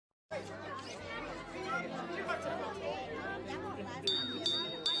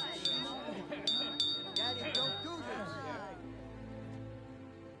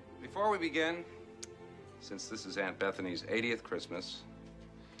Before we begin, since this is Aunt Bethany's 80th Christmas,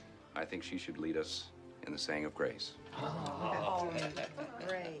 I think she should lead us in the saying of grace. Oh,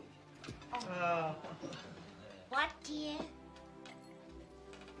 great. Oh. What, dear?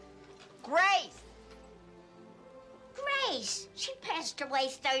 Grace! Grace. She passed away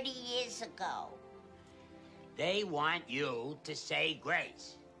 30 years ago. They want you to say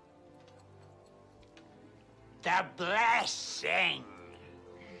grace. The blessing.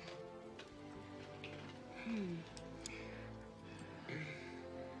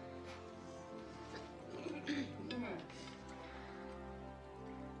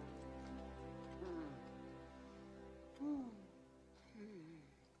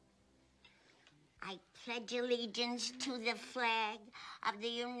 I pledge allegiance to the flag of the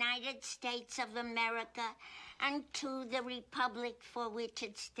United States of America and to the republic for which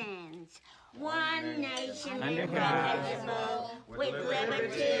it stands. One nation indivisible, with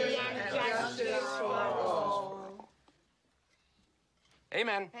liberty and justice for all.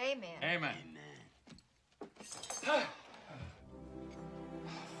 Amen. Amen. Amen.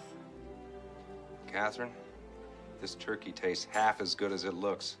 Catherine, this turkey tastes half as good as it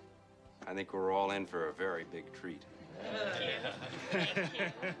looks. I think we're all in for a very big treat.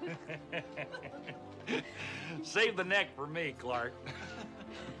 Save the neck for me, Clark.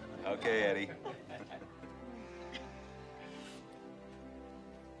 Okay, Eddie.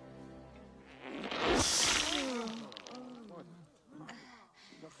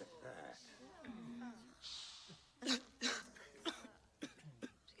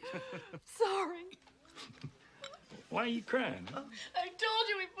 Sorry. Why are you crying? I told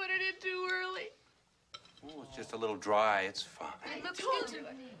you we put it in too early. Oh, it's just a little dry. It's fine. I told you.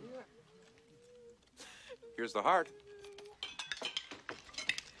 Here's the heart.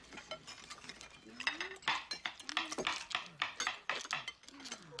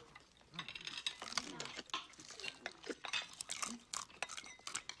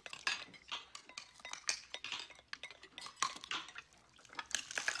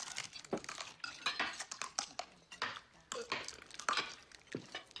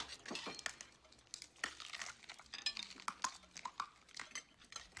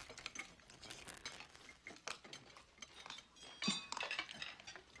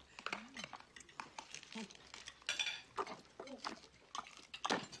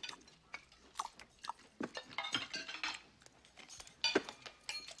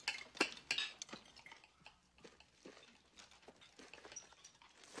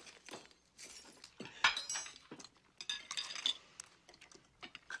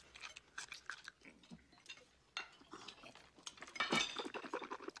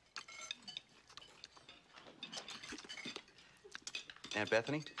 Aunt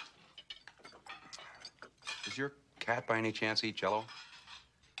Bethany, does your cat by any chance eat Jell-O?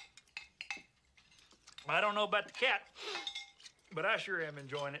 I don't know about the cat, but I sure am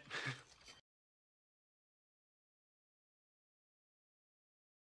enjoying it.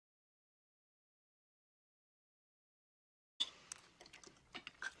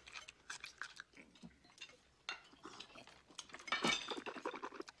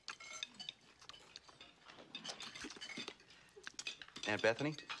 Aunt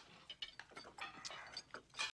Bethany,